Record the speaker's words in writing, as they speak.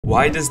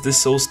why does this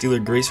Soul Stealer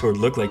Grey Sword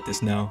look like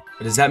this now?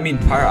 Does that mean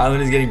Pirate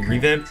Island is getting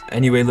revamped?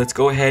 Anyway, let's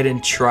go ahead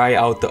and try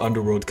out the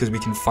underworld because we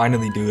can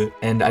finally do it.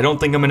 And I don't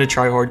think I'm gonna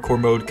try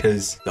hardcore mode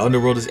because the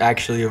underworld is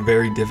actually a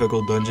very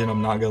difficult dungeon,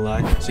 I'm not gonna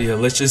lie. So yeah,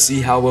 let's just see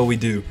how well we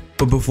do.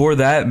 But before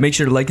that, make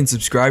sure to like and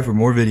subscribe for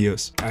more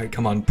videos. Alright,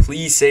 come on,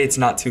 please say it's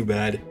not too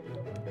bad.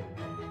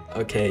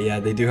 Okay, yeah,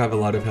 they do have a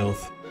lot of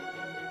health.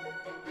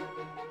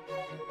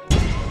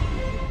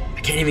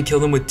 I can't even kill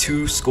them with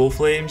 2 skull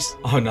flames.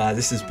 Oh nah,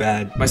 this is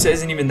bad. My set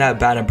isn't even that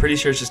bad. I'm pretty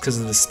sure it's just because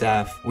of the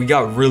staff. We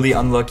got really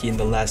unlucky in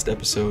the last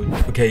episode.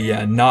 Okay,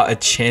 yeah, not a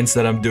chance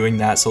that I'm doing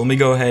that. So let me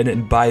go ahead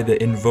and buy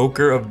the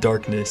Invoker of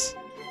Darkness.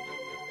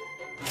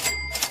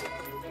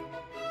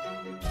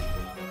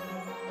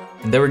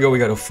 And there we go, we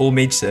got a full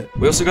mage set.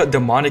 We also got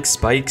demonic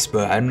spikes,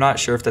 but I'm not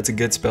sure if that's a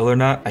good spell or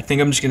not. I think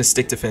I'm just gonna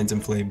stick to phantom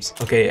flames.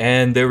 Okay,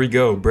 and there we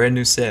go, brand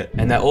new set.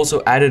 And that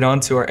also added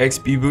on to our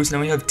XP boost. Now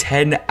we have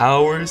 10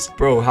 hours.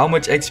 Bro, how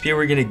much XP are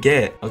we gonna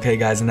get? Okay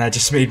guys, and that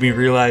just made me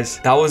realize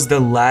that was the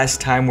last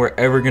time we're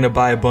ever gonna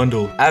buy a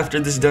bundle. After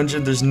this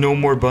dungeon, there's no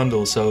more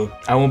bundles, so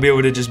I won't be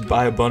able to just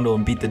buy a bundle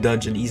and beat the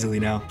dungeon easily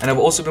now. And I've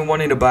also been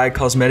wanting to buy a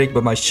cosmetic,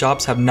 but my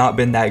shops have not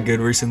been that good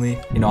recently.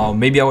 You know,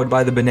 maybe I would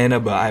buy the banana,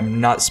 but I'm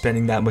not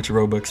spending that much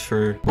Robux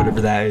for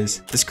whatever that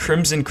is. This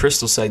crimson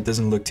crystal sight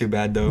doesn't look too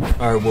bad though.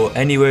 Alright, well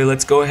anyway,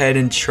 let's go ahead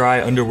and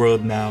try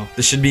underworld now.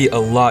 This should be a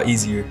lot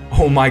easier.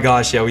 Oh my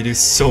gosh, yeah, we do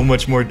so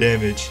much more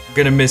damage. I'm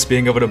gonna miss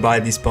being able to buy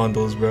these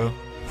bundles, bro.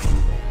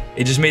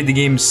 It just made the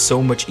game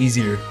so much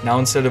easier. Now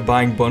instead of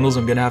buying bundles,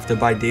 I'm gonna have to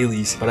buy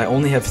dailies. But I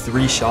only have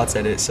 3 shots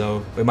at it,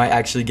 so we might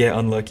actually get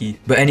unlucky.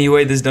 But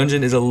anyway, this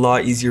dungeon is a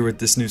lot easier with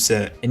this new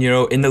set. And you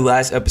know, in the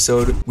last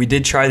episode, we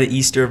did try the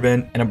Easter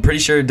event, and I'm pretty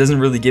sure it doesn't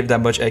really give that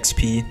much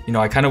XP. You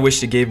know, I kind of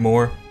wish it gave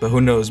more, but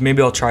who knows?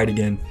 Maybe I'll try it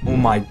again. Oh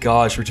my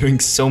gosh, we're doing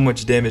so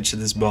much damage to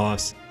this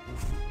boss.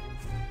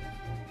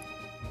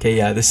 Okay,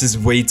 yeah, this is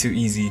way too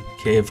easy.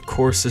 Okay, of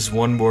course there's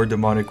one more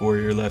demonic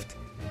warrior left.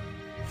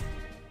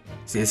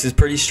 See, this is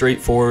pretty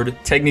straightforward.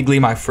 Technically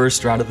my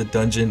first round of the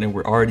dungeon and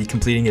we're already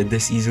completing it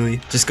this easily.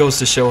 Just goes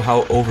to show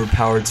how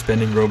overpowered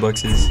spending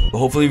Robux is. But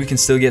hopefully we can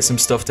still get some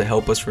stuff to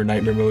help us for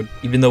nightmare mode,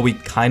 even though we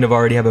kind of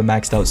already have a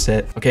maxed out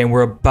set. Okay, and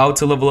we're about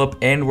to level up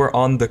and we're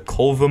on the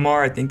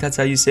Kolvamar. I think that's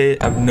how you say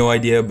it. I have no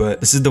idea, but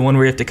this is the one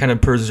where you have to kind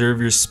of preserve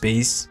your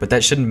space. But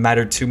that shouldn't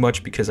matter too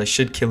much because I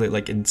should kill it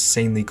like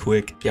insanely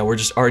quick. Yeah, we're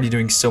just already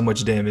doing so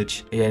much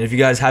damage. Yeah, and if you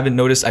guys haven't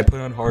noticed, I put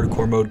on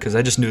hardcore mode because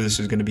I just knew this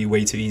was going to be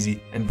way too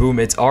easy. And boom,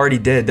 it's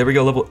already dead. There we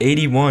go, level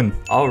 81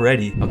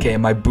 already. Okay,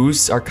 and my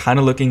boosts are kind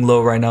of looking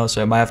low right now,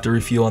 so I might have to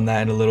refuel on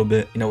that in a little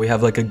bit. You know, we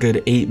have like a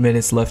good 8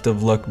 minutes left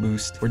of luck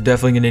boost. We're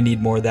definitely gonna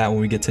need more of that when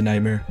we get to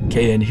nightmare.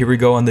 Okay, and here we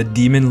go on the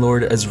Demon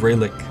Lord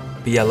Azraelic.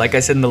 But yeah, like I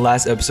said in the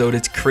last episode,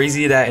 it's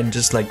crazy that in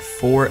just like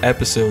 4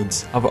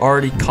 episodes, I've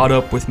already caught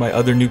up with my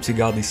other Noob to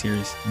Godly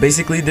series.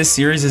 Basically, this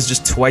series is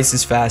just twice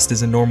as fast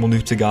as a normal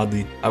Noob to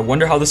Godly. I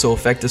wonder how this will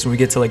affect us when we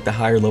get to like the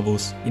higher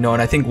levels. You know,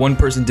 and I think one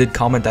person did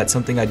comment that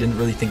something I didn't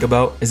really think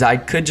about is that I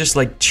could just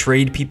like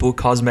trade people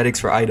cosmetics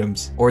for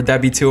items. Or would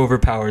that be too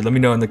overpowered? Let me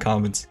know in the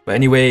comments. But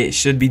anyway, it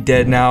should be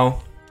dead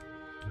now.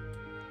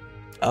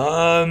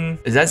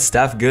 Is that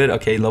staff good?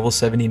 Okay, level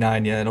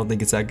 79. Yeah, I don't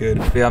think it's that good.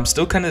 But yeah, I'm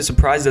still kind of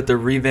surprised that they're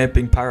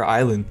revamping Pirate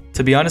Island.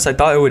 To be honest, I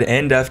thought it would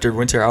end after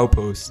Winter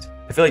Outpost.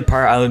 I feel like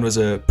Pirate Island was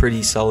a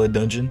pretty solid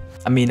dungeon.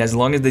 I mean, as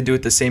long as they do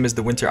it the same as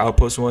the Winter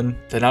Outpost one,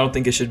 then I don't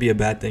think it should be a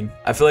bad thing.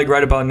 I feel like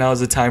right about now is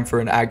the time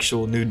for an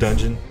actual new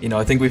dungeon. You know,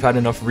 I think we've had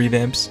enough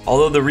revamps.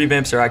 Although the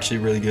revamps are actually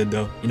really good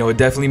though. You know, it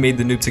definitely made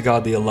the Noob to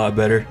Godly a lot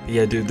better. But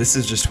yeah, dude, this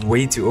is just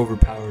way too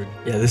overpowered.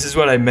 Yeah, this is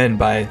what I meant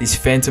by these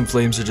phantom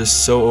flames are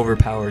just so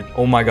overpowered.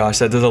 Oh my gosh,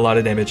 that does a lot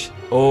of damage.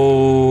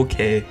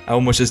 Okay, I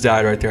almost just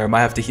died right there. I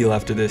might have to heal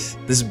after this.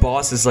 This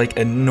boss is like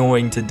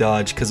annoying to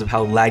dodge because of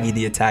how laggy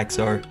the attacks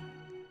are.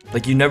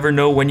 Like, you never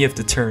know when you have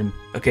to turn.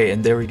 Okay,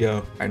 and there we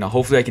go. Alright, now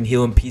hopefully I can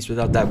heal in peace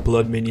without that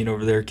blood minion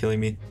over there killing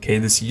me. Okay,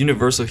 this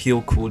universal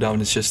heal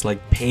cooldown is just like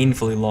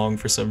painfully long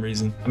for some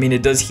reason. I mean,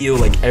 it does heal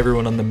like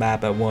everyone on the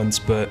map at once,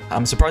 but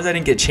I'm surprised I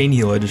didn't get chain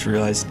heal. I just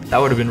realized that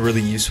would have been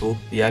really useful.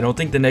 Yeah, I don't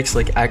think the next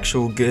like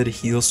actual good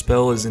heal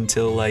spell is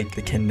until like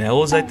the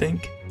canals, I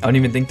think. I don't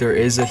even think there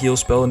is a heal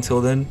spell until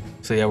then.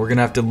 So yeah, we're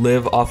gonna have to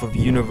live off of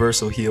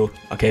universal heal.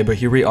 Okay, but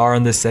here we are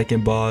on the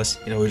second boss.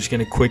 You know, we're just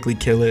gonna quickly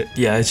kill it.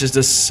 Yeah, it just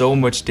does so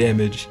much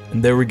damage.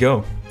 And there we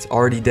go. It's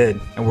already dead.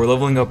 And we're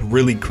leveling up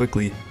really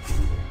quickly.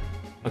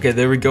 Okay,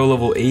 there we go,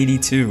 level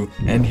 82.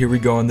 And here we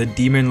go on the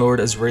Demon Lord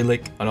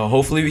Azraelic. I don't know,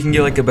 hopefully we can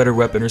get like a better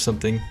weapon or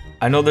something.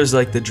 I know there's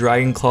like the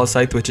Dragon Claw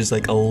Scythe, which is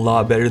like a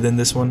lot better than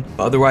this one.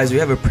 But otherwise, we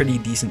have a pretty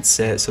decent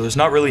set. So there's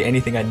not really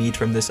anything I need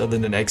from this other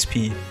than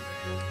XP.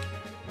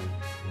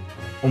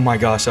 Oh my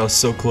gosh, that was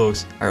so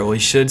close. Alright, well, he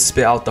should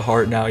spit out the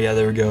heart now. Yeah,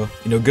 there we go.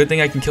 You know, good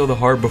thing I can kill the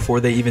heart before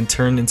they even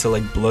turn into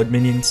like blood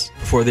minions.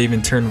 Before they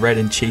even turn red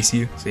and chase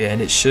you. So yeah,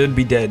 and it should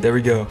be dead. There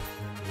we go.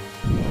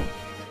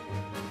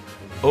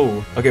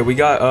 Oh, okay, we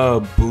got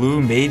blue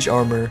mage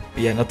armor,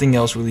 but yeah, nothing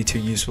else really too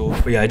useful.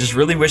 But yeah, I just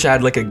really wish I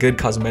had like a good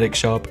cosmetic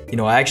shop. You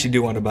know, I actually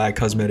do want to buy a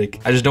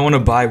cosmetic. I just don't want to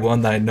buy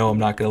one that I know I'm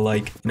not gonna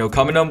like. You know,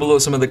 comment down below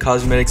some of the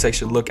cosmetics I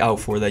should look out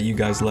for that you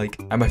guys like.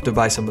 I might have to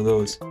buy some of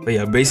those. But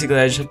yeah, basically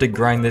I just have to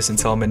grind this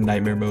until I'm in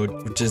nightmare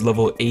mode, which is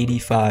level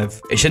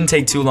 85. It shouldn't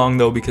take too long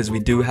though, because we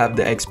do have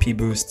the XP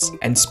boosts.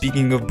 And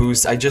speaking of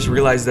boosts, I just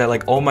realized that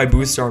like all my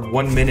boosts are in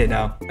 1 minute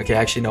now. Okay,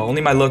 actually no,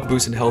 only my luck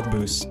boost and health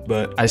boost,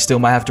 but I still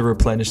might have to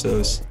replenish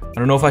those. I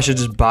don't know if I should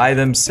just buy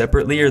them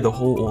separately or the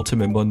whole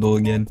ultimate bundle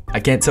again.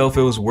 I can't tell if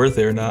it was worth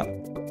it or not.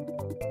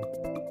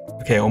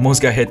 Okay,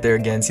 almost got hit there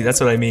again. See, that's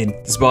what I mean.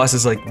 This boss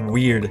is like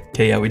weird.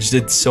 Okay, yeah, we just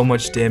did so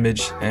much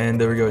damage,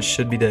 and there we go. It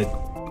should be dead.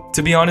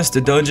 To be honest,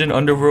 the dungeon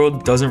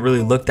underworld doesn't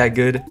really look that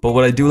good, but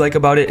what I do like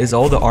about it is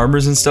all the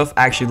armors and stuff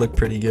actually look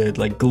pretty good.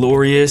 Like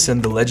Glorious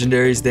and the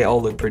legendaries, they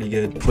all look pretty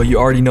good. But you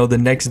already know the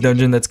next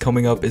dungeon that's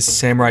coming up is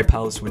Samurai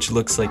Palace, which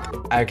looks like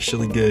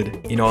actually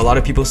good. You know, a lot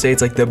of people say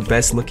it's like the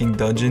best looking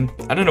dungeon.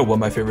 I don't know what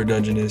my favorite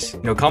dungeon is.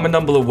 You know, comment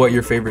down below what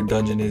your favorite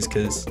dungeon is,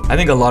 because I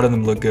think a lot of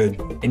them look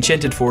good.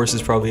 Enchanted Forest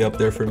is probably up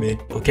there for me.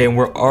 Okay, and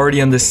we're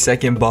already on the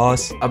second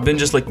boss. I've been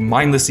just like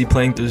mindlessly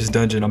playing through this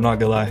dungeon, I'm not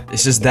gonna lie.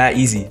 It's just that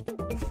easy.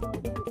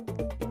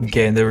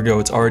 Okay, and there we go,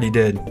 it's already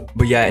dead.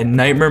 But yeah, in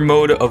nightmare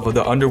mode of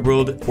the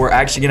underworld, we're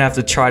actually gonna have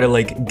to try to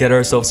like get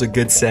ourselves a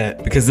good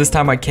set, because this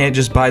time I can't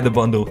just buy the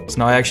bundle. So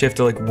now I actually have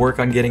to like work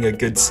on getting a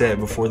good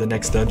set before the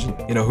next dungeon.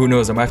 You know, who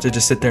knows, I might have to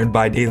just sit there and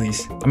buy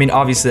dailies. I mean,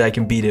 obviously I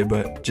can beat it,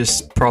 but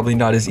just probably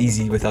not as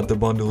easy without the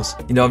bundles.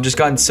 You know, I've just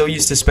gotten so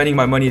used to spending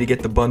my money to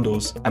get the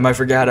bundles, I might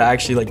forget how to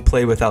actually like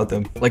play without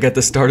them. Like at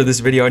the start of this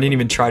video, I didn't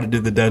even try to do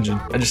the dungeon.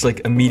 I just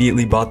like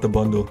immediately bought the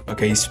bundle.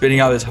 Okay, he's spitting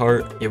out his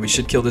heart. Yeah, we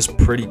should kill this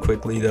pretty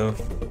quickly though.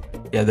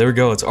 Yeah, there we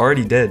go. It's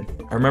already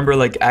dead. I remember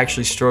like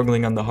actually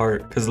struggling on the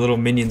heart because little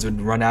minions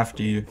would run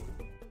after you.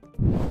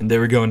 And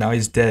there we go. Now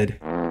he's dead.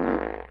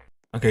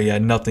 Okay, yeah,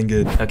 nothing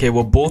good. Okay,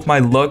 well, both my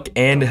luck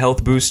and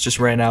health boosts just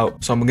ran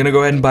out. So I'm gonna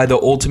go ahead and buy the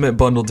ultimate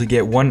bundle to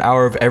get 1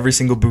 hour of every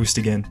single boost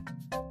again.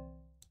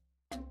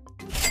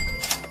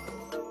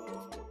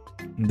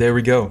 And there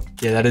we go.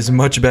 Yeah, that is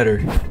much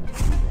better.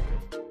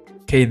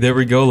 Okay, there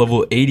we go,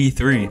 level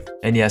 83.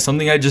 And yeah,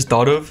 something I just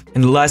thought of.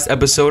 In the last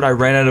episode, I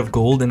ran out of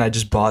gold and I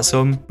just bought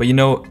some. But you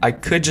know, I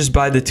could just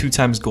buy the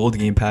 2x gold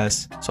game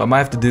pass. So I might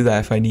have to do that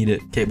if I need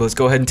it. Okay, but let's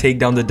go ahead and take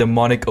down the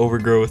demonic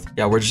overgrowth.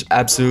 Yeah, we're just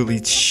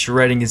absolutely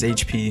shredding his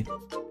HP.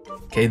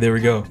 Okay, there we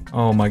go.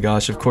 Oh my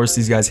gosh, of course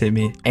these guys hit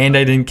me. And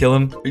I didn't kill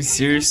him. Are you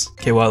serious?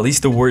 Okay, well, at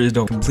least the warriors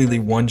don't completely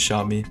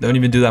one-shot me. They don't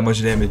even do that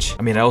much damage.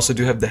 I mean, I also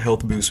do have the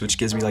health boost, which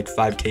gives me like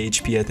 5k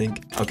HP, I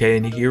think. Okay,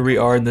 and here we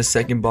are in the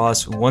second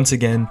boss once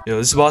again. Yo,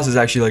 this boss is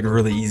actually like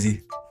really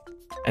easy.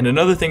 And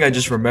another thing I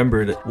just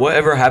remembered,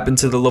 whatever happened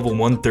to the level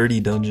 130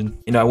 dungeon?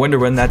 You know, I wonder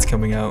when that's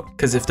coming out.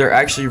 Because if they're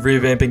actually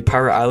revamping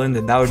Pirate Island,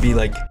 then that would be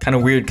like kind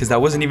of weird because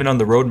that wasn't even on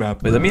the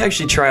roadmap. But let me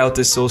actually try out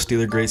this Soul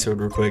Stealer Greatsword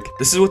real quick.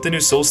 This is what the new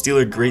Soul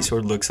Stealer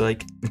Greatsword looks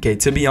like. Okay,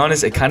 to be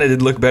honest, it kind of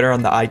did look better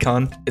on the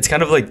icon. It's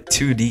kind of like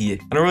 2D.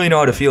 I don't really know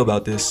how to feel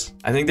about this.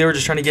 I think they were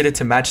just trying to get it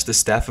to match the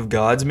Staff of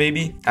Gods,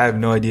 maybe? I have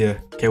no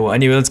idea. Okay, well,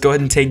 anyway, let's go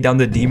ahead and take down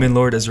the Demon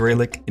Lord as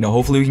Relic. You know,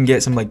 hopefully we can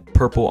get some like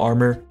purple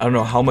armor. I don't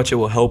know how much it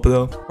will help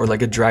though. Or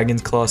like a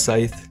Dragon's Claw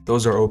Scythe.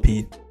 Those are OP.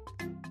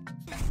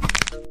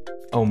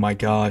 Oh my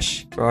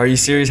gosh. Bro, are you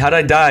serious? How'd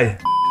I die?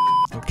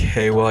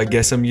 Okay, well, I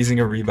guess I'm using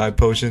a revive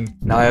potion.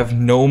 Now I have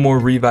no more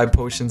revive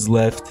potions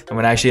left. I'm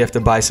gonna actually have to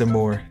buy some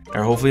more.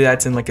 Or hopefully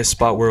that's in like a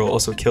spot where it'll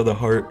also kill the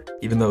heart.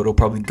 Even though it'll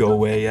probably go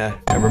away, yeah.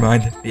 Never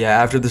mind.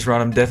 Yeah, after this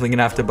run, I'm definitely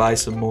gonna have to buy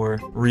some more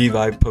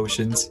revive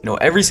potions. You know,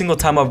 every single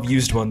time I've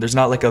used one, there's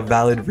not like a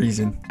valid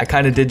reason. I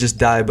kind of did just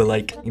die, but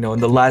like, you know, in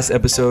the last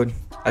episode,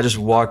 I just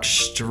walked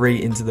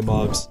straight into the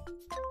mobs.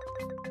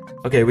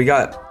 Okay, we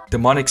got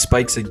demonic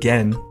spikes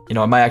again. You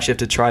know, I might actually have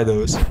to try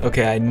those.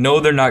 Okay, I know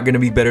they're not gonna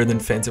be better than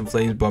Phantom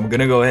Flames, but I'm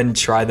gonna go ahead and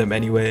try them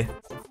anyway.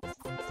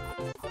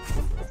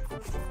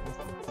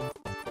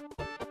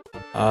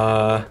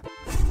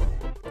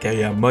 Okay,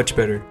 yeah, much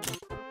better.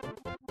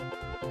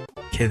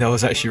 Okay, that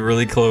was actually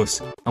really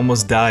close.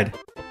 Almost died.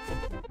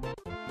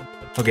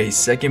 Okay,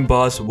 second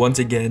boss once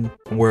again.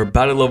 And we're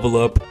about to level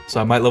up,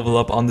 so I might level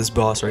up on this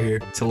boss right here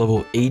to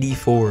level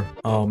 84.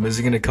 Is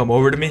it gonna come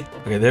over to me?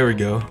 Okay, there we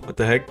go. What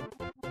the heck?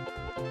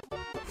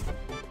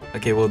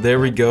 Okay, well, there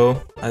we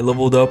go. I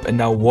leveled up, and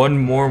now one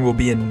more will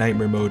be in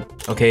nightmare mode.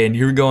 Okay, and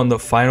here we go on the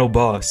final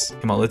boss.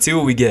 Come on, let's see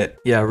what we get.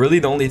 Yeah, really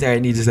the only thing I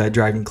need is that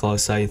Dragon Claw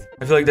Scythe.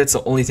 I feel like that's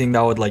the only thing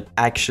that would, like,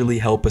 actually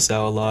help us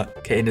out a lot.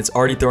 Okay, and it's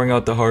already throwing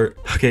out the heart.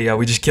 Okay, yeah,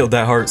 we just killed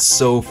that heart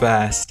so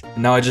fast.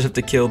 And now I just have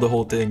to kill the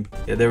whole thing.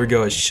 Yeah, there we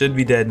go. It should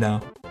be dead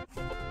now.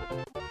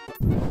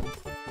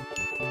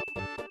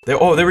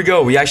 Oh, there we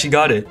go. We actually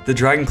got it. The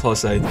Dragon Claw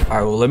Scythe.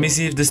 Alright, well, let me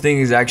see if this thing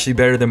is actually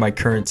better than my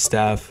current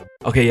staff.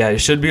 Okay, yeah, it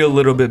should be a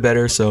little bit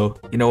better, so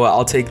you know what?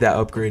 I'll take that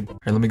upgrade.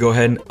 Alright, let me go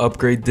ahead and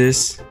upgrade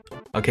this.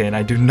 Okay, and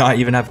I do not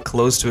even have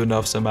close to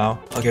enough somehow.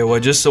 Okay, well, I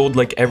just sold,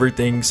 like,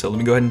 everything, so let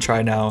me go ahead and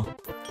try now.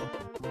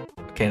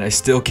 Okay, and I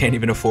still can't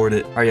even afford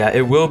it. All right, yeah,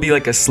 it will be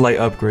like a slight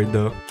upgrade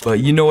though.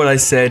 But you know what I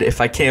said,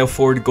 if I can't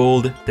afford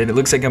gold, then it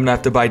looks like I'm gonna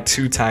have to buy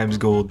 2 times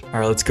gold.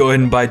 All right, let's go ahead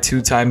and buy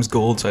 2 times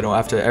gold so I don't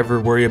have to ever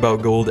worry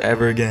about gold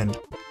ever again.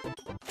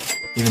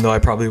 Even though I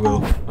probably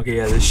will. Okay,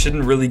 yeah, this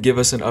shouldn't really give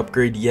us an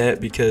upgrade yet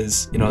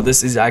because, you know,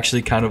 this is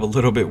actually kind of a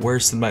little bit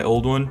worse than my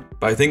old one.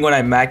 But I think when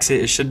I max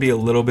it, it should be a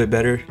little bit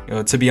better. You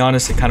know, to be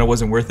honest, it kind of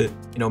wasn't worth it.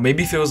 You know,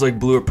 maybe if it was like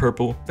blue or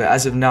purple. But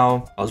as of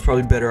now, I was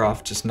probably better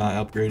off just not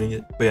upgrading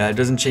it. But yeah, it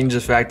doesn't change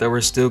the fact that we're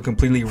still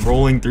completely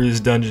rolling through this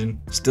dungeon.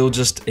 Still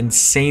just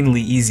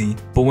insanely easy.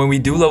 But when we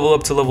do level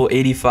up to level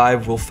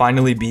 85, we'll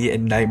finally be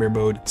in nightmare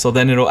mode. So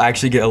then it'll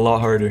actually get a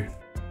lot harder.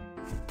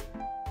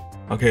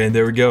 Okay, and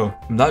there we go.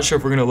 I'm not sure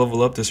if we're gonna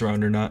level up this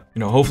round or not. You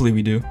know, hopefully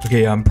we do.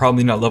 Okay, I'm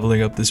probably not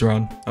leveling up this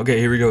round.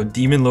 Okay, here we go.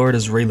 Demon Lord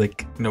as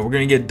Relic. You know, we're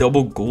gonna get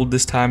double gold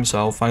this time, so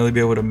I'll finally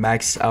be able to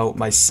max out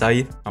my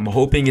scythe. I'm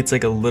hoping it's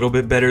like a little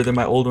bit better than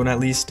my old one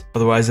at least.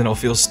 Otherwise, then I'll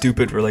feel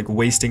stupid for like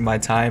wasting my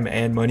time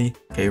and money.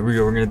 Okay, here we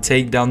go. We're gonna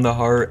take down the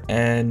heart,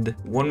 and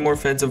 1 more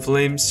Phantom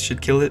Flames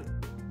should kill it.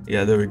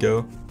 Yeah, there we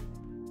go.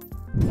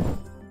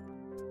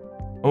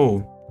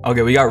 Oh.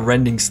 Okay, we got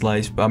Rending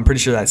Slice, but I'm pretty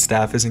sure that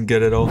staff isn't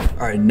good at all.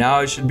 Alright, now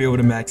I should be able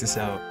to max this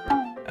out.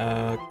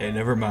 Okay,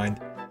 never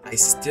mind. I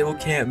still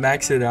can't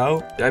max it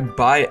out. Did I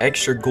buy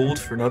extra gold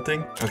for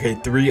nothing? Okay,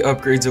 3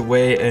 upgrades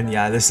away, and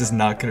yeah, this is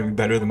not gonna be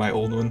better than my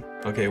old one.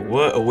 Okay,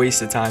 what a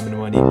waste of time and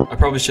money. I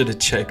probably should have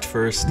checked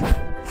first.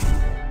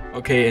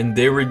 Okay, and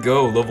there we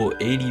go, level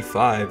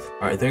 85.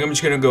 Alright, I think I'm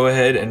just gonna go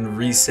ahead and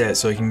reset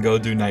so I can go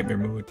do nightmare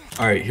mode.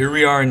 Alright, here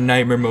we are in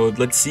nightmare mode.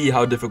 Let's see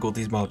how difficult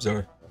these mobs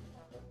are.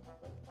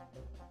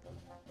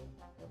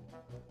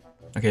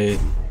 Okay,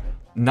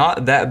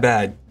 not that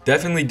bad.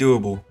 Definitely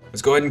doable.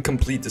 Let's go ahead and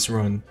complete this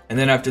run. And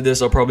then after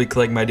this, I'll probably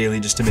collect my daily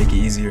just to make it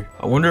easier.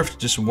 I wonder if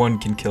just 1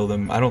 can kill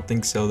them. I don't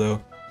think so,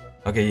 though.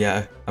 Okay,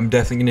 yeah. I'm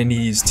definitely gonna need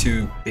to use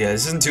 2. Yeah,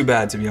 this isn't too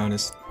bad, to be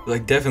honest.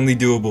 Like, definitely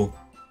doable.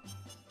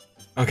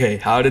 Okay,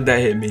 how did that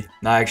hit me?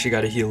 Now I actually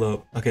gotta heal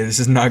up. Okay, this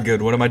is not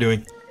good. What am I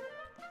doing?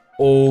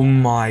 Oh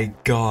my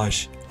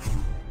gosh.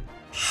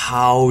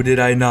 How did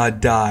I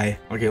not die?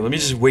 Okay, let me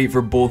just wait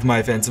for both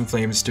my Phantom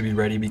Flames to be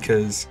ready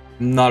because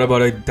I'm not about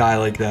to die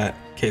like that.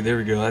 Okay, there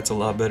we go. That's a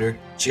lot better.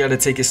 Just gotta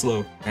take it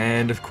slow.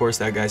 And of course,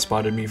 that guy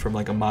spotted me from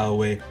like a mile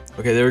away.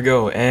 Okay, there we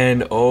go.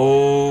 And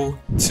oh,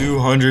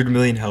 200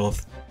 million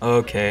health.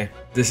 Okay,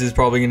 this is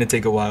probably gonna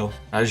take a while.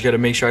 I just gotta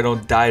make sure I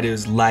don't die to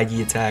his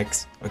laggy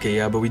attacks. Okay,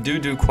 yeah, but we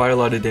do quite a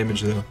lot of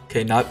damage though.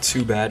 Okay, not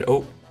too bad.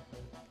 Oh,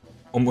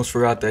 almost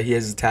forgot that he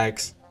has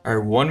attacks. All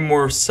right, 1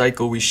 more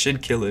cycle. We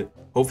should kill it.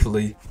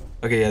 Hopefully.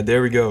 Okay, yeah,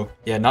 there we go.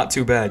 Yeah, not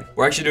too bad.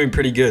 We're actually doing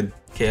pretty good.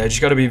 Okay, I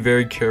just gotta be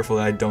very careful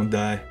that I don't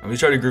die. Let me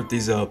try to group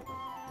these up.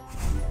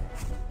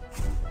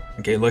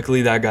 Okay,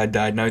 luckily that guy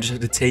died. Now I just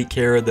have to take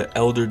care of the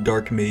Elder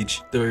Dark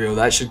Mage. There we go.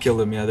 That should kill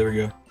him. Yeah, there we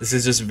go. This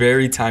is just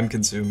very time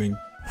consuming.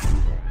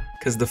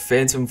 Because the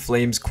Phantom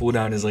Flames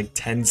cooldown is like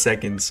 10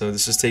 seconds, so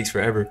this just takes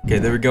forever. Okay,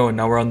 there we go, and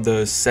now we're on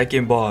the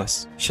 2nd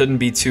boss. Shouldn't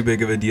be too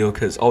big of a deal,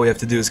 because all we have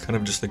to do is kind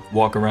of just like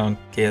walk around.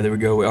 Okay, yeah, there we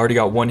go. We already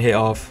got 1 hit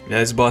off. Yeah,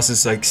 this boss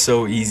is like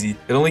so easy.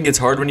 It only gets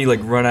hard when you like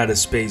run out of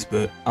space,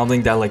 but I don't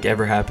think that like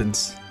ever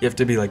happens. You have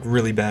to be like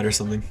really bad or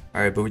something.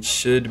 Alright, but we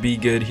should be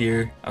good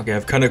here. Okay,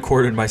 I've kind of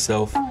cornered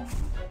myself.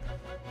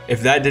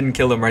 If that didn't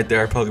kill him right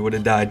there, I probably would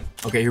have died.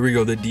 Okay, here we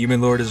go. The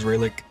Demon Lord is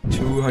Relic.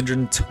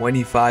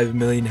 225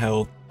 million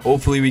health.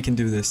 Hopefully we can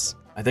do this.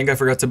 I think I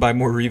forgot to buy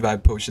more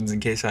revive potions in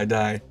case I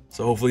die.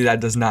 So hopefully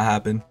that does not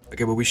happen.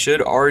 Okay, but we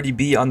should already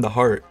be on the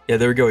heart. Yeah,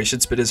 there we go. He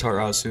should spit his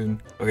heart out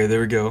soon. Okay, there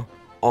we go.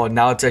 Oh,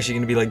 now it's actually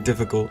going to be like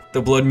difficult.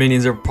 The blood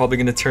minions are probably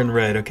going to turn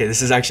red. Okay,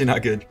 this is actually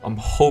not good. I'm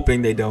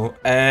hoping they don't.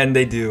 And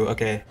they do.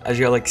 Okay, I just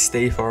gotta like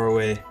stay far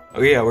away.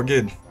 Okay, yeah, we're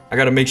good. I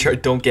gotta make sure I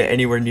don't get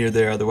anywhere near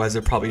there. Otherwise,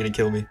 they're probably going to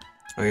kill me.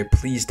 Okay,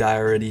 please die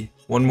already.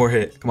 1 more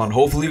hit. Come on,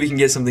 hopefully we can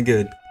get something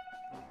good.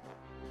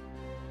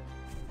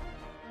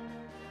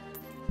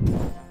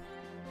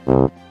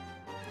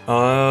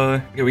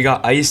 Okay, we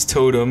got Ice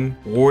Totem,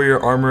 Warrior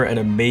Armor, and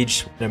a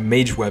mage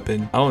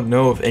weapon. I don't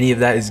know if any of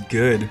that is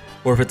good,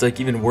 or if it's like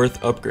even worth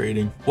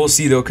upgrading. We'll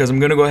see though, because I'm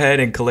gonna go ahead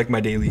and collect my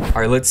daily.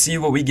 Alright, let's see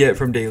what we get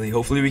from daily.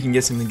 Hopefully we can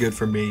get something good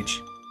for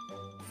mage.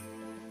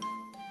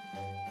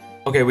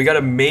 Okay, we got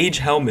a mage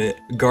helmet,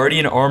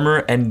 guardian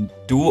armor, and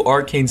dual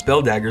arcane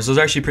spell daggers. Those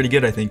are actually pretty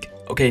good, I think.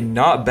 Okay,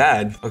 not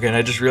bad. Okay, and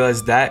I just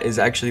realized that is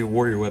actually a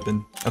warrior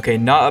weapon. Okay,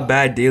 not a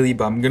bad daily,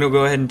 but I'm gonna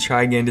go ahead and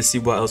try again to see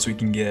what else we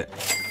can get.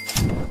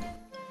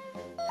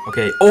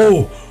 Okay,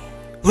 oh!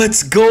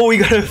 Let's go! We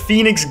got a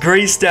Phoenix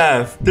Grey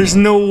Staff! There's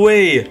no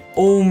way!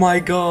 Oh my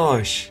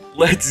gosh!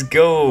 Let's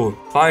go!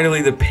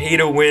 Finally, the pay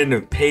to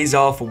win pays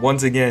off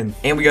once again.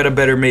 And we got a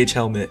better mage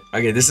helmet.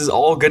 Okay, this is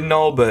all good and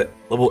all, but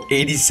level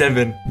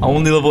 87. I'm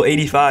only level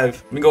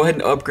 85. Let me go ahead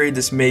and upgrade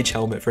this mage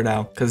helmet for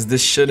now, because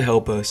this should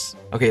help us.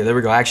 Okay, there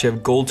we go. I actually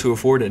have gold to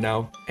afford it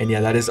now. And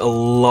yeah, that is a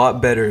lot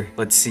better.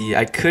 Let's see.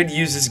 I could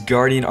use this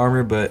guardian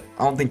armor, but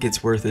I don't think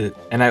it's worth it.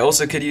 And I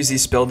also could use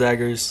these spell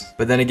daggers.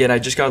 But then again, I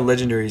just got a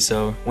legendary,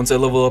 so once I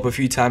level up a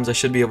few times, I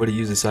should be able to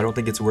use it. So I don't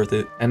think it's worth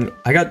it. And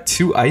I got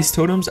 2 ice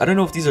totems. I don't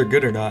know if these are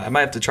good or not. I might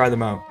have to try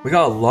them out. We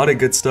got a lot of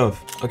good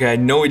stuff. Okay, I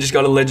know we just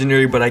got a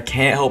legendary, but I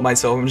can't help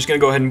myself. I'm just gonna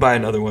go ahead and buy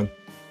another one.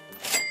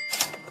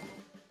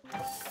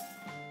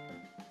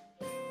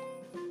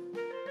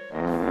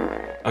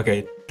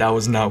 Okay, that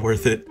was not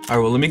worth it. All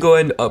right, well, let me go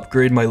ahead and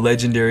upgrade my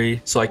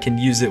legendary so I can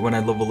use it when I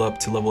level up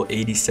to level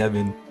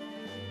 87.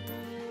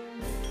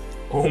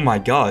 Oh my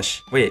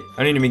gosh. Wait,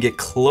 I didn't even get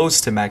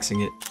close to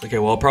maxing it. Okay,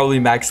 well, I'll probably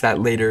max that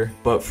later.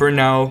 But for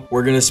now,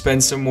 we're gonna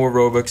spend some more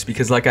Robux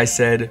because like I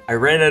said, I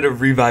ran out of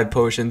revive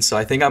potions, so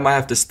I think I might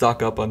have to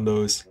stock up on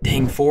those.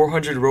 Dang,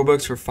 400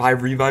 Robux for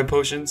 5 revive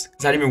potions?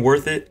 Is that even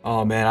worth it?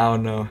 Oh man, I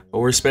don't know. But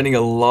we're spending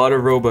a lot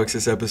of Robux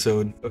this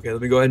episode. Okay,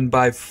 let me go ahead and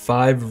buy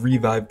 5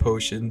 revive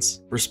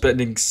potions. We're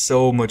spending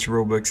so much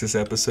Robux this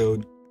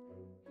episode.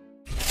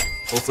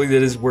 Hopefully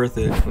that is worth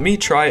it. Let me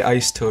try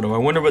Ice Totem. I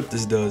wonder what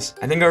this does.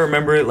 I think I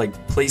remember it like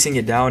placing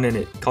it down and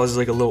it causes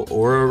like a little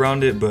aura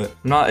around it, but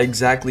I'm not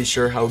exactly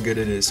sure how good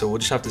it is, so we'll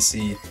just have to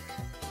see.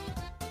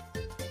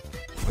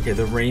 Okay,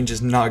 the range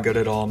is not good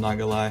at all, I'm not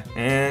gonna lie.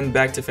 And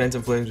back to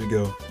Phantom Flames we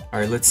go.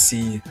 Alright, let's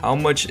see. How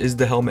much is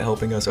the helmet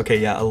helping us? Okay,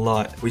 yeah, a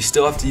lot. We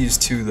still have to use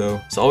 2 though.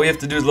 So all we have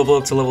to do is level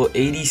up to level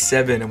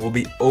 87 and we'll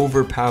be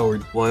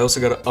overpowered. Well, I also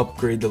gotta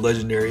upgrade the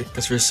legendary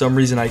because for some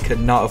reason I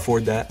could not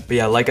afford that. But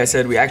yeah, like I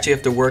said, we actually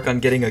have to work on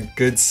getting a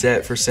good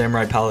set for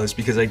Samurai Palace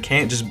because I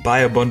can't just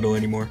buy a bundle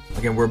anymore.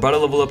 Okay, we're about to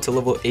level up to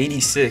level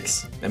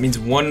 86. That means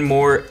 1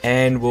 more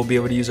and we'll be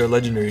able to use our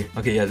legendary.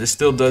 Okay, yeah, this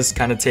still does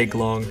kind of take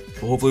long.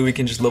 But hopefully we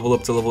can just level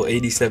up to level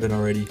 87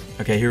 already.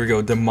 Okay, here we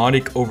go.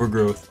 Demonic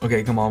Overgrowth.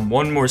 Okay, come on.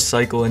 1 more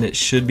cycle and it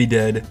should be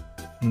dead.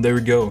 And there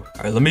we go.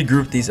 All right, let me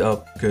group these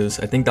up because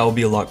I think that will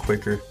be a lot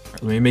quicker. All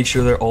right, let me make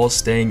sure they're all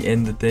staying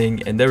in the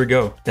thing. And there we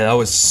go. Yeah, that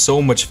was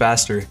so much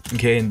faster.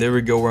 Okay, and there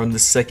we go. We're on the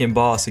second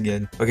boss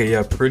again. Okay,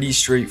 yeah, pretty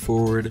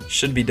straightforward.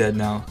 Should be dead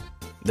now.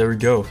 There we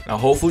go. Now,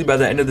 hopefully by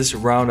the end of this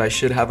round, I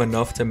should have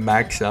enough to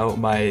max out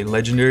my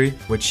legendary,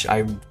 which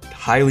I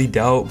highly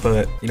doubt,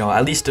 but you know,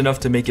 at least enough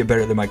to make it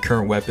better than my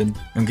current weapon.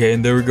 Okay,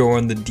 and there we go. We're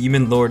on the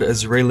Demon Lord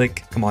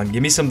Azraelic. Come on,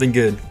 give me something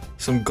good.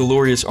 Some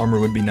glorious armor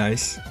would be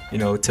nice, you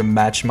know, to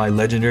match my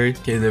legendary.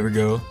 Okay, there we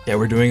go. Yeah,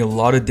 we're doing a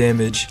lot of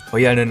damage. Oh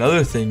yeah, and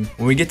another thing,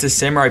 when we get to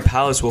Samurai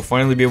Palace, we'll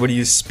finally be able to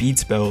use speed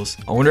spells.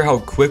 I wonder how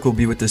quick we'll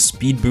be with the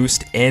speed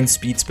boost and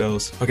speed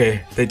spells.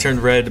 Okay, they turned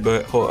red,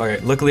 but all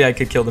right, luckily I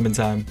could kill them in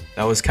time.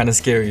 That was kind of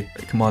scary.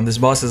 Right, come on, this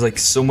boss has like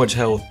so much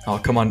health. Oh,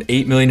 come on,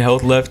 8 million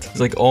health left. It's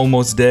like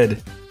almost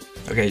dead.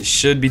 Okay, it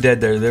should be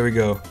dead there. There we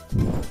go.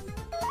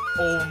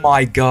 Oh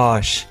my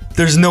gosh.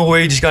 There's no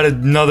way you just got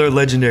another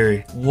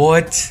legendary.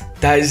 What?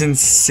 That is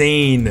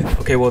insane.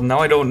 Okay, well, now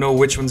I don't know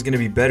which one's gonna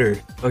be better.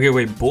 Okay,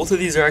 wait, both of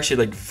these are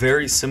actually like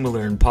very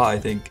similar in pot, I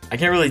think. I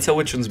can't really tell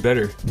which one's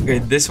better. Okay,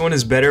 this one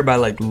is better by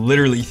like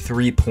literally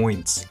 3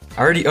 points.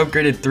 I already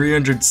upgraded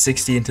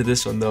 360 into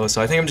this one though,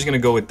 so I think I'm just gonna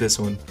go with this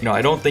one. You know,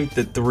 I don't think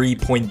the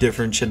 3-point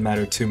difference should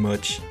matter too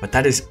much, but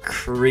that is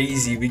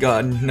crazy. We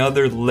got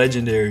another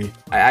legendary.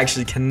 I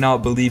actually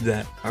cannot believe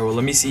that. All right, well,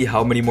 let me see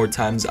how many more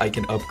times I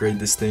can upgrade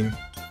this thing.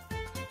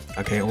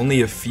 Okay,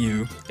 only a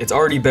few. It's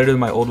already better than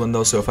my old one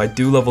though, so if I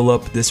do level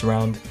up this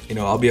round, you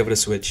know, I'll be able to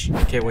switch.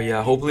 Okay, well,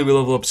 yeah, hopefully we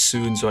level up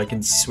soon so I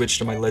can switch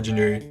to my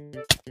legendary.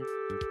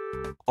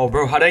 Oh,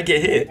 bro, how did I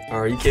get hit?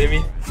 Are you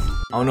kidding me?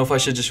 I don't know if I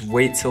should just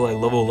wait till I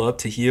level up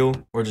to heal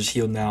or just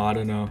heal now. I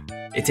don't know.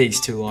 It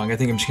takes too long. I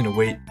think I'm just gonna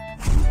wait.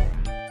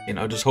 You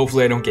know, just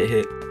hopefully I don't get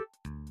hit.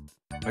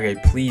 Okay,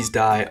 please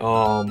die.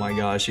 Oh my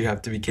gosh, you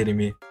have to be kidding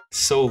me.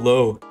 So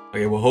low.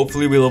 Okay, well,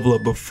 hopefully we level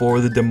up before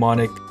the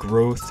demonic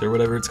growth or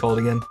whatever it's called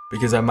again,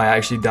 because I might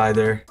actually die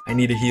there. I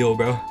need a heal,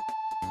 bro.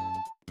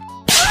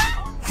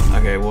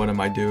 Okay, what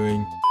am I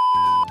doing?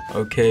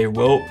 Okay,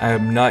 well, I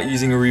am not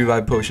using a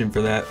revive potion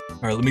for that.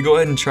 Alright, let me go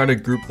ahead and try to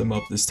group them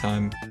up this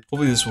time.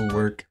 Hopefully this will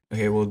work.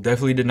 Okay, well,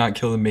 definitely did not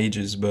kill the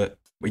mages, but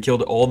we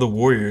killed all the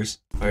warriors.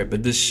 Alright,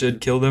 but this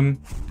should kill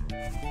them.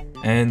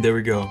 And there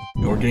we go.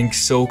 We're getting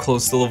so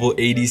close to level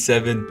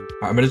 87. Alright,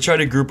 I'm gonna try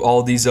to group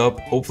all these up.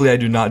 Hopefully I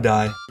do not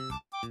die.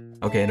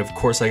 Okay, and of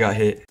course I got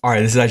hit.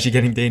 Alright, this is actually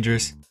getting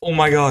dangerous. Oh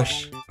my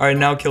gosh. Alright,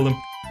 now kill him.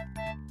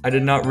 I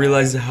did not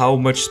realize how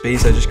much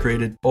space I just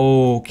created.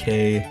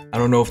 Okay, I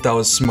don't know if that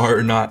was smart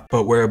or not,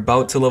 but we're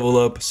about to level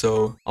up,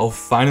 so I'll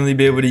finally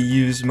be able to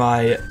use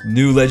my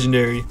new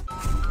legendary.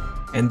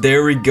 And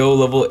there we go,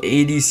 level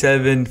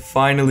 87,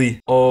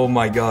 finally. Oh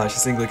my gosh,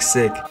 this thing looks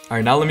sick. All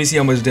right, now let me see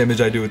how much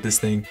damage I do with this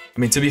thing. I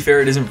mean, to be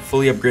fair, it isn't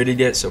fully upgraded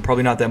yet, so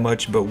probably not that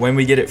much, but when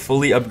we get it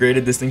fully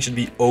upgraded, this thing should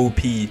be OP.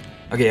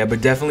 Okay, yeah,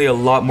 but definitely a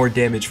lot more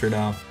damage for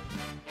now.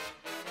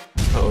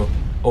 Uh-oh.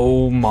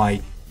 Oh my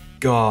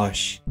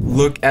gosh.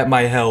 Look at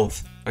my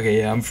health. Okay,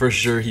 yeah, I'm for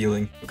sure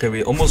healing. Okay,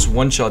 we almost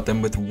one-shot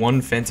them with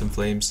 1 Phantom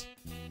Flames.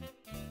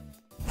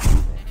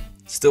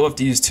 Still have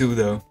to use 2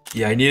 though.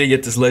 Yeah, I need to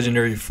get this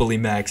legendary fully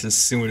maxed as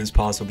soon as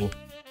possible.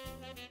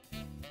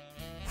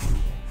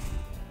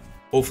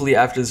 Hopefully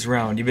after this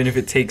round, even if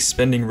it takes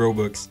spending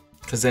Robux.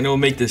 Because then it'll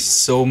make this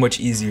so much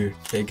easier.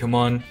 Okay, come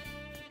on.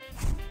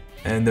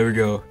 And there we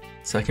go.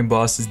 Second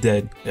boss is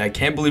dead. Yeah, I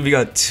can't believe we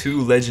got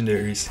 2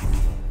 legendaries.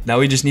 Now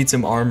we just need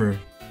some armor.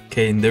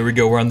 Okay, and there we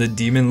go. We're on the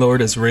Demon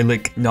Lord as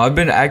Relic. Now, I've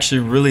been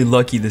actually really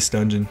lucky this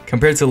dungeon.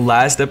 Compared to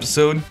last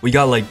episode, we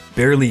got like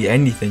barely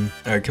anything.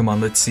 All right, come on.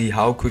 Let's see.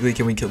 How quickly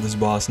can we kill this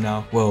boss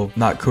now? Well,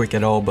 not quick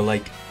at all, but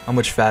like how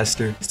much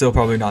faster? Still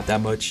probably not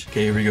that much.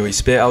 Okay, here we go. We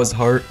spit out his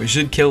heart. We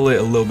should kill it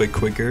a little bit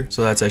quicker.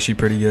 So that's actually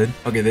pretty good.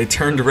 Okay, they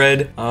turned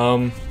red.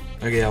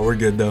 Okay, yeah, we're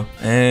good though.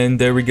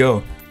 And there we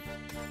go.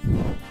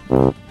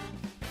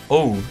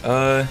 Oh,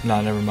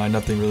 nah, never mind.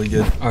 Nothing really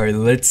good. All right,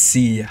 let's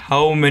see.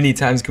 How many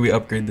times can we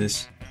upgrade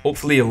this?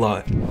 Hopefully a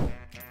lot.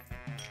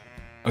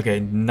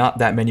 Okay, not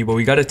that many, but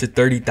we got it to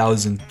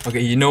 30,000. Okay,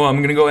 you know what?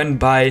 I'm gonna go ahead and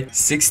buy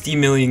 60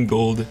 million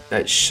gold.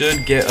 That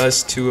should get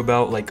us to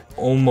about like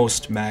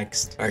almost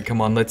maxed. All right, come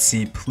on, let's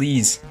see,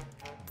 please.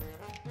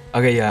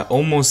 Okay, yeah,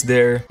 almost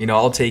there. You know,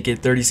 I'll take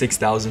it,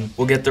 36,000.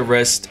 We'll get the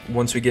rest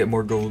once we get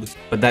more gold.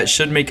 But that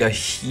should make a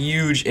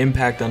huge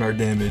impact on our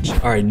damage.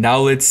 All right, now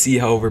let's see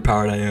how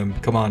overpowered I am.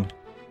 Come on.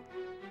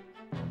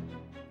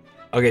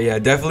 Okay, yeah,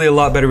 definitely a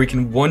lot better. We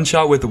can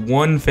one-shot with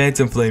 1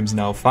 Phantom Flames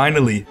now,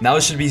 finally. Now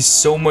it should be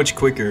so much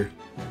quicker.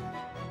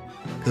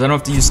 Because I don't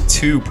have to use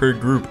 2 per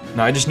group.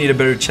 Now I just need a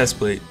better chest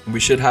plate. We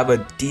should have a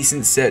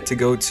decent set to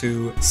go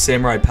to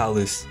Samurai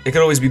Palace. It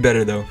could always be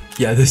better though.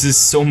 Yeah, this is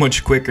so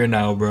much quicker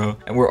now, bro.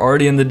 And we're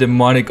already in the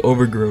demonic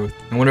overgrowth.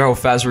 I wonder how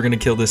fast we're gonna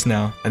kill this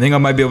now. I think I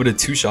might be able to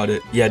 2-shot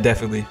it. Yeah,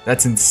 definitely.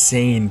 That's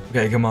insane.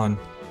 Okay, come on.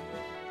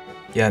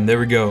 Yeah, and there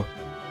we go.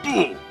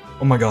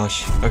 Oh my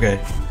gosh.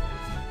 Okay.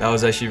 That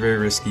was actually very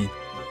risky.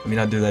 Let me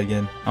not do that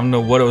again. I don't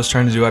know what I was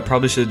trying to do. I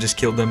probably should have just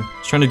killed them. I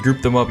was trying to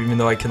group them up even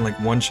though I can like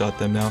one-shot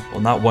them now.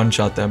 Well, not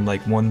one-shot them,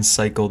 like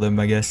one-cycle them,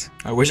 I guess.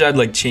 I wish I had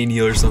like chain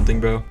heal or something,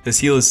 bro. This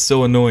heal is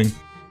so annoying.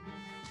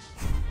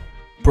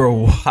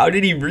 Bro, how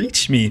did he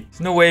reach me?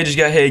 There's no way I just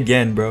got hit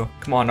again, bro.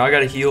 Come on, now I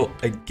gotta heal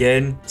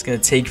again. It's gonna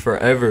take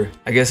forever.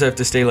 I guess I have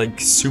to stay like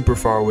super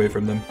far away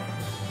from them.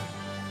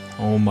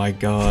 Oh my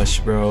gosh,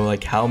 bro.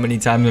 Like how many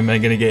times am I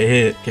gonna get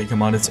hit? Okay,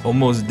 come on, it's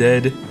almost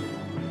dead.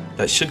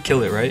 That should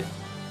kill it, right?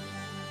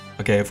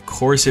 Okay, of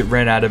course it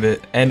ran out of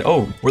it. And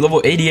oh, we're level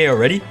 88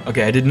 already?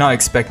 Okay, I did not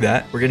expect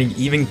that. We're getting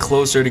even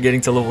closer to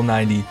getting to level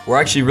 90. We're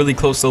actually really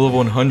close to level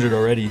 100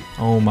 already.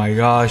 Oh my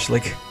gosh,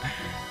 like,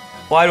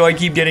 why do I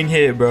keep getting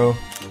hit, bro?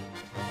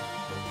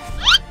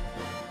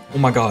 Oh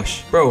my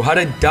gosh. Bro, how'd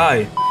I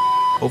die?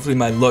 Hopefully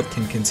my luck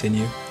can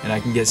continue and I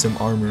can get some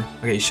armor.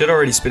 Okay, he should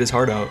already spit his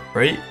heart out,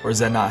 right? Or is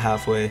that not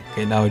halfway?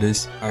 Okay, now it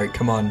is. All right,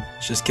 come on.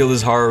 Let's just kill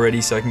this heart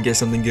already so I can get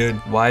something good.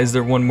 Why is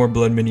there 1 more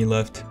blood mini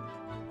left?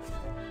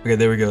 Okay,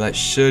 there we go. That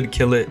should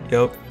kill it.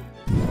 Yep.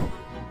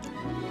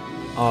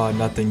 Oh,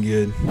 nothing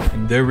good.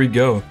 And there we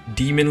go.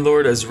 Demon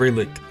Lord as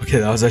Relic. Okay,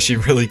 that was actually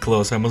really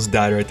close. I almost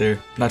died right there.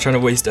 Not trying to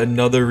waste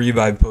another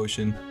revive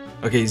potion.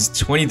 Okay, he's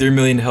 23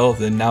 million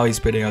health and now he's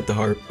spitting out the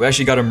heart. We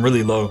actually got him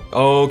really low.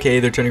 Okay,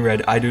 they're turning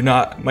red. I do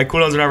not. My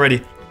cooldowns are not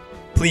ready.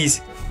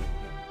 Please.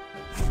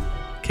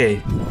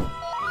 Okay.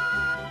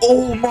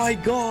 Oh my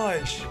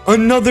gosh.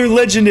 Another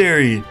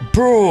legendary.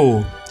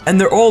 Bro. And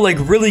they're all like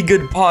really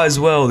good paw as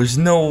well. There's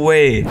no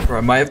way. Bro,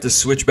 I might have to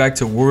switch back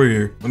to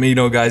warrior. Let me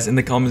know, guys, in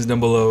the comments down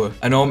below.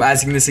 I know I'm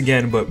asking this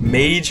again, but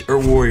mage or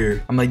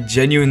warrior? I'm like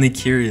genuinely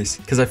curious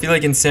because I feel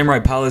like in Samurai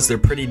Palace, they're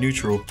pretty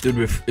neutral.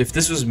 Dude, if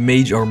this was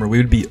mage armor, we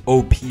would be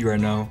OP right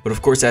now. But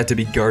of course, I had to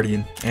be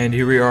guardian. And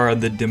here we are on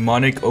the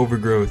demonic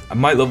overgrowth. I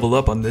might level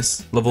up on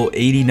this. Level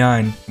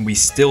 89. And we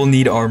still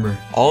need armor.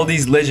 All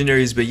these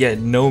legendaries, but yet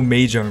no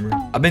mage armor.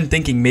 I've been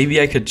thinking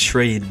maybe I could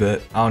trade,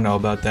 but I don't know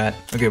about that.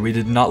 Okay, we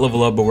did not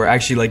level up, but we're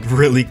actually like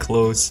really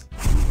close.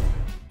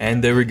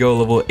 And there we go,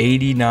 level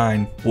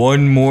 89.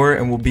 1 more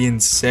and we'll be in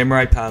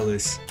Samurai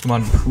Palace. Come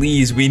on,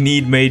 please, we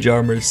need mage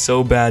armor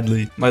so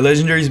badly. My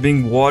legendary is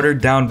being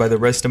watered down by the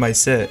rest of my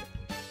set.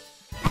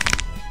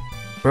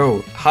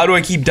 Bro, how do I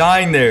keep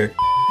dying there?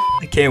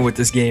 I can't with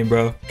this game,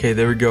 bro. Okay,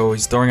 there we go.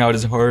 He's throwing out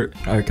his heart.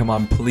 All right, come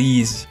on,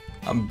 please.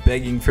 I'm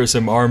begging for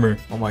some armor.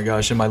 Oh my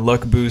gosh, and my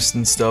luck boost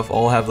and stuff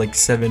all have like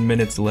 7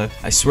 minutes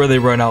left. I swear they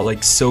run out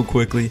like so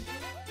quickly.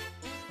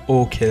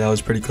 Okay, that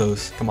was pretty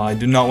close. Come on, I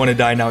do not want to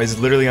die now. He's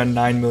literally on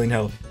 9 million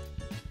health.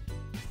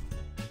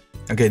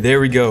 Okay, there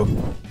we go.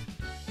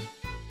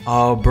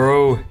 Oh,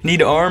 bro.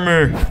 Need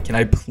armor. Can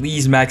I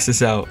please max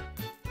this out?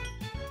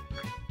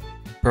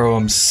 Bro,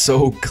 I'm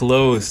so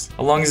close.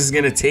 How long is this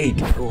gonna take?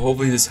 Bro,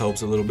 hopefully this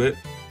helps a little bit.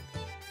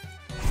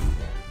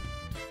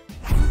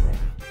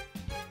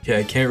 Okay,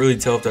 I can't really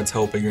tell if that's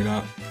helping or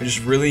not. I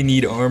just really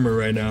need armor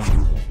right now.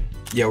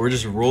 Yeah, we're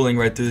just rolling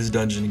right through this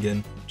dungeon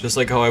again. Just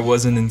like how I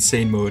was in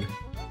insane mode.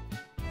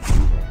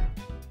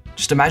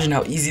 Just imagine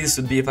how easy this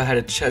would be if I had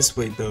a chest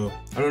plate though.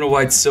 I don't know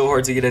why it's so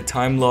hard to get a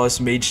time loss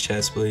mage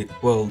chest plate.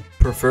 Well,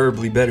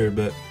 preferably better,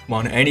 but come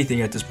on,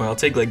 anything at this point. I'll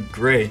take like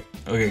gray.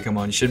 Okay, come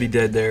on, you should be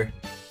dead there.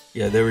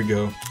 Yeah, there we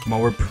go. Come on,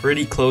 we're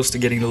pretty close to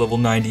getting to level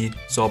 90,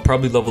 so I'll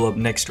probably level up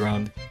next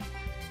round.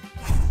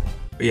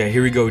 But yeah,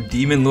 here we go.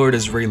 Demon Lord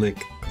as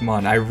Relic. Come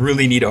on, I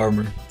really need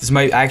armor. This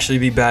might actually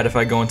be bad if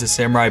I go into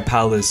Samurai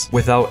Palace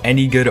without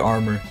any good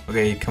armor.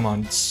 Okay, come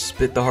on,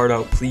 spit the heart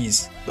out,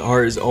 please. The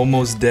heart is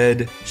almost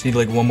dead. Just need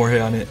like one more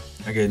hit on it.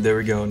 Okay, there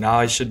we go. Now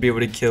I should be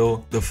able to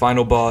kill the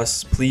final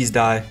boss. Please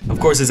die.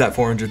 Of course it's at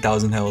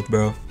 400,000 health,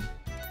 bro.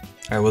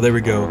 Alright, well there we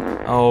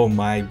go. Oh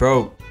my,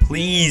 bro,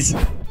 please.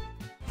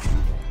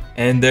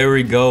 And there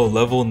we go,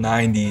 level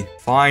 90.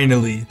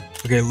 Finally.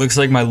 Okay, looks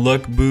like my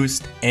luck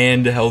boost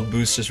and health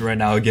boost just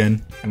ran out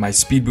again. And my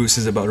speed boost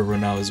is about to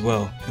run out as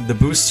well. The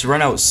boosts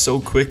run out so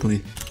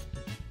quickly.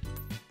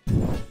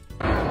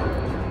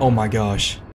 Oh my gosh.